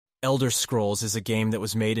Elder Scrolls is a game that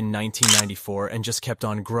was made in 1994 and just kept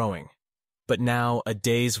on growing. But now, a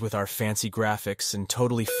days with our fancy graphics and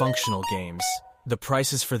totally functional games, the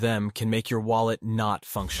prices for them can make your wallet not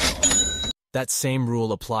functional. That same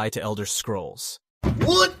rule applies to Elder Scrolls.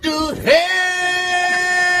 What the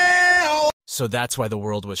hell? So that's why the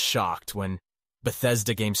world was shocked when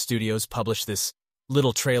Bethesda Game Studios published this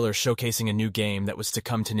little trailer showcasing a new game that was to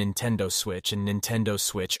come to Nintendo Switch and Nintendo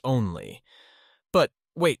Switch only. But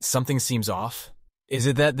wait, something seems off. Is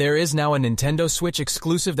it that there is now a Nintendo Switch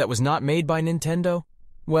exclusive that was not made by Nintendo?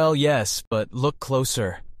 Well, yes, but look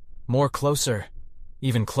closer. More closer.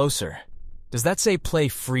 Even closer. Does that say play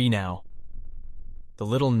free now? The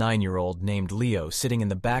little 9-year-old named Leo sitting in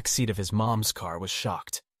the back seat of his mom's car was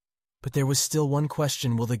shocked. But there was still one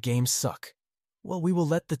question: will the game suck? Well, we will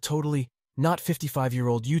let the totally not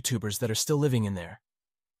 55-year-old YouTubers that are still living in there.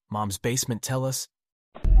 Mom's basement tell us.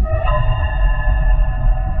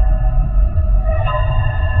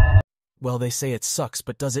 Well, they say it sucks,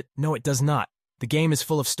 but does it? No, it does not. The game is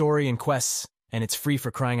full of story and quests, and it's free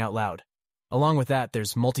for crying out loud. Along with that,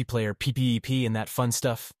 there's multiplayer PvP and that fun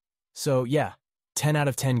stuff. So yeah, 10 out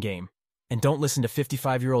of 10 game. And don't listen to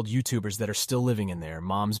 55-year-old YouTubers that are still living in there.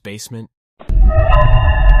 Mom's basement.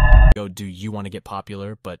 Do you want to get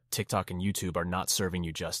popular, but TikTok and YouTube are not serving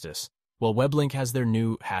you justice? Well, Weblink has their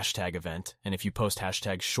new hashtag event, and if you post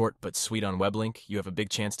hashtag short but sweet on Weblink, you have a big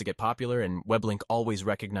chance to get popular, and Weblink always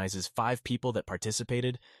recognizes 5 people that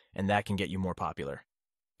participated, and that can get you more popular.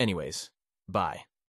 Anyways, bye.